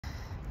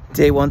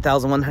Day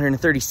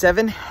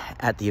 1137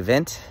 at the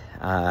event.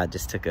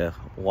 Just took a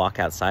walk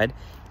outside.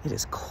 It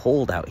is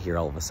cold out here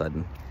all of a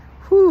sudden.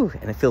 Whew,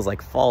 and it feels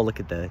like fall.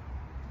 Look at the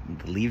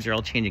leaves are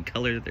all changing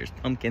color. There's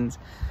pumpkins.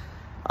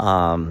 So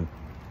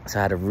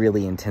I had a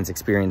really intense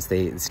experience.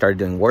 They started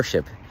doing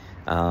worship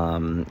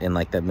in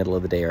like the middle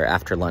of the day or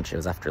after lunch. It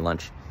was after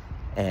lunch.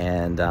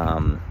 And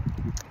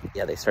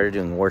yeah, they started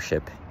doing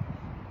worship,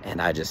 and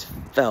I just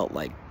felt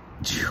like,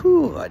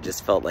 I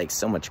just felt like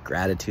so much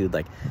gratitude.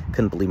 Like,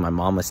 couldn't believe my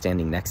mom was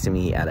standing next to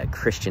me at a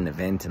Christian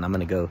event, and I'm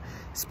gonna go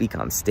speak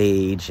on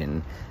stage.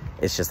 And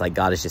it's just like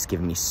God has just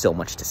given me so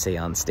much to say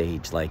on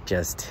stage. Like,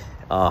 just,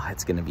 oh,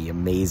 it's gonna be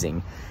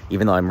amazing.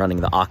 Even though I'm running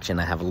the auction,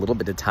 I have a little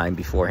bit of time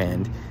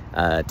beforehand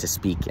to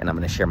speak, and I'm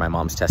gonna share my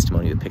mom's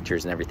testimony with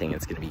pictures and everything.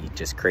 It's gonna be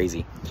just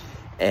crazy.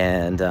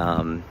 And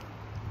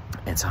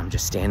so I'm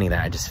just standing there.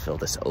 I just feel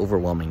this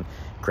overwhelming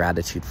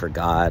gratitude for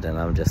God, and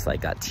I'm just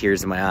like, got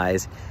tears in my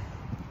eyes.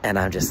 And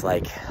I'm just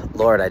like,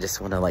 Lord, I just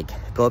want to like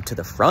go up to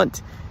the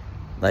front.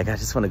 Like, I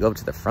just want to go up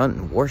to the front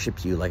and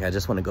worship you. Like, I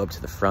just want to go up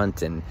to the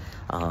front and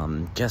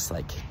just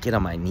like get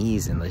on my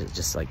knees and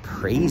just like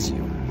praise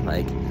you.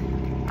 Like,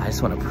 I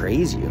just want to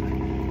praise you.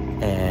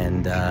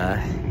 And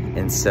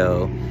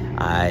so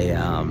I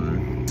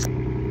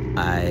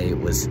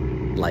was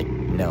like,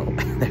 no,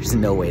 there's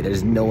no way.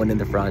 There's no one in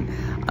the front.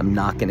 I'm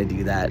not going to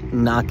do that.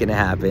 Not going to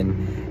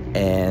happen.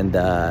 And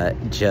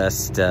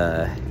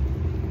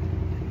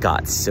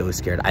got so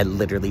scared. I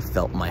literally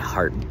felt my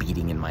heart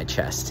beating in my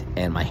chest,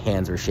 and my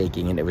hands were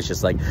shaking, and it was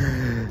just like,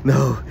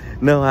 no,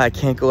 I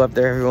can't go up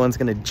there. Everyone's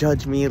gonna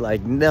judge me.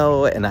 Like,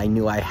 no. And I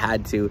knew I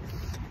had to.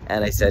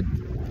 And I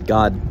said,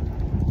 God,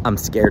 I'm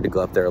scared to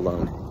go up there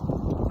alone.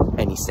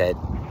 And he said,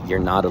 you're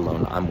not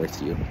alone. I'm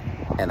with you.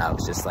 And I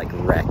was just like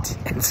wrecked.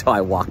 And so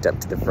I walked up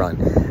to the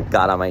front,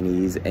 got on my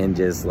knees, and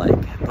just like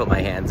put my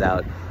hands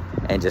out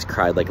and just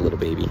cried like a little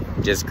baby.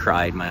 Just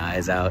cried my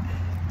eyes out.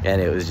 And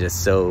it was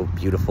just so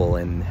beautiful.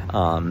 And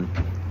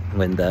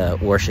when the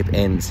worship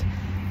ends,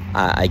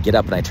 I get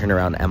up and I turn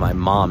around, and my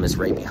mom is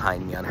right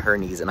behind me on her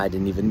knees, and I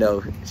didn't even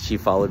know she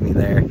followed me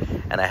there,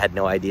 and I had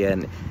no idea.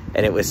 And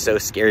it was so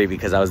scary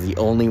because I was the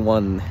only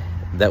one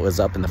that was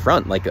up in the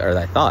front, like, or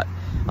I thought,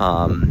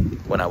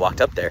 when I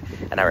walked up there.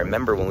 And I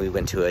remember when we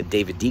went to a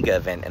David Diga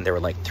event, and there were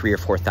like 3,000 or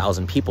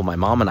 4,000 people, my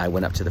mom and I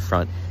went up to the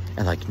front,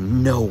 and like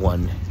no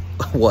one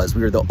was.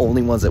 We were the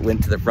only ones that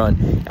went to the front,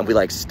 and we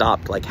like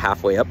stopped like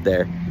halfway up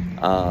there.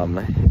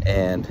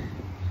 And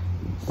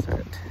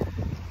start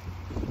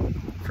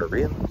for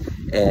real.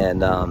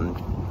 And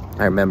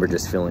I remember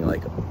just feeling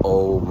like,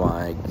 oh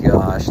my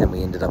gosh. And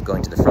we ended up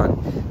going to the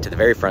front, to the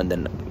very front.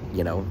 Then,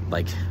 you know,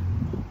 like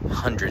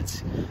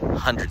hundreds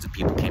of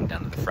people came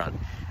down to the front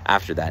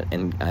after that.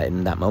 And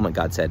in that moment,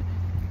 God said,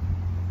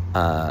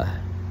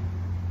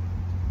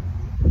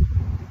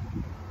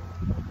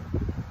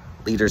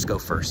 leaders go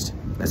first.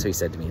 That's what he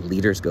said to me.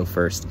 Leaders go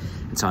first.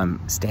 And so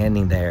I'm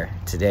standing there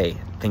today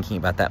thinking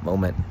about that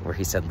moment where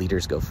he said,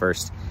 leaders go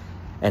first.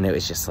 And it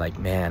was just like,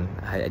 man,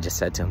 I just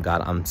said to him,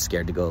 God, I'm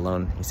scared to go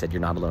alone. He said,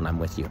 you're not alone. I'm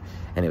with you.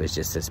 And it was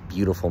just this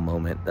beautiful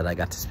moment that I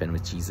got to spend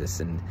with Jesus.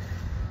 And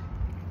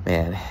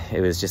man,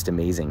 it was just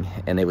amazing.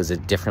 And it was a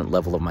different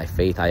level of my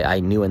faith.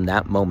 I knew in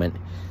that moment,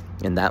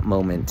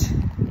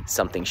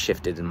 something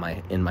shifted in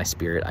my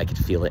spirit. I could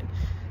feel it.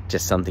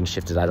 Just something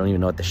shifted. I don't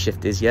even know what the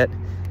shift is yet,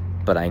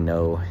 but I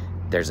know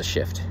there's a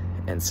shift.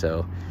 And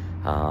so,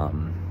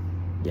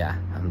 yeah,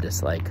 I'm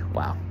just like,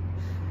 wow.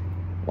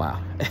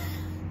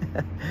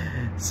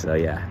 So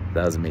yeah,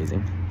 that was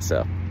amazing. So,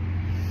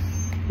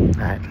 all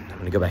right, I'm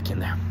gonna go back in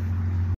there.